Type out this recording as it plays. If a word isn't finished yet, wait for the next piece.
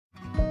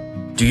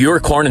Do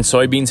your corn and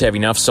soybeans have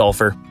enough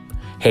sulfur?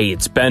 Hey,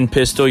 it's Ben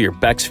Pistol, your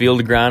Beck's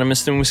field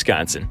agronomist in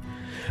Wisconsin.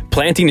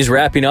 Planting is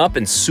wrapping up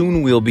and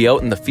soon we'll be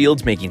out in the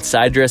fields making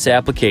side dress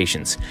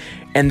applications.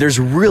 And there's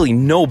really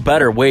no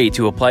better way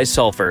to apply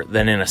sulfur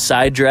than in a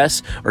side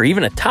dress or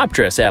even a top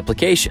dress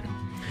application.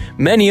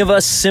 Many of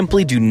us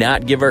simply do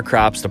not give our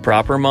crops the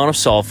proper amount of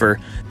sulfur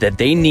that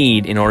they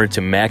need in order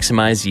to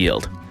maximize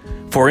yield.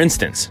 For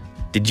instance,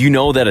 did you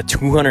know that a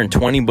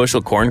 220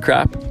 bushel corn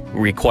crop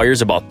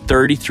requires about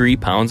 33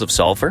 pounds of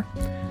sulfur?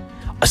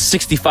 A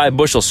 65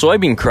 bushel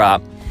soybean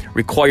crop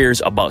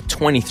requires about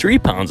 23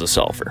 pounds of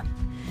sulfur.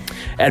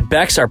 At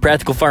Beck's, our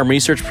Practical Farm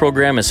Research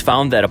Program has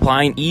found that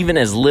applying even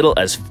as little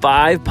as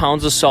 5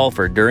 pounds of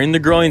sulfur during the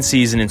growing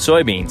season in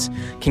soybeans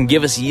can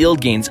give us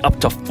yield gains up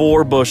to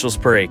 4 bushels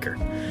per acre.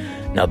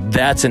 Now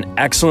that's an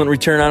excellent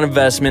return on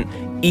investment,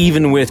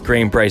 even with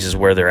grain prices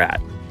where they're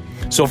at.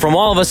 So from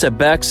all of us at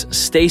Beck's,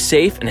 stay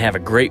safe and have a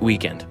great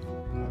weekend.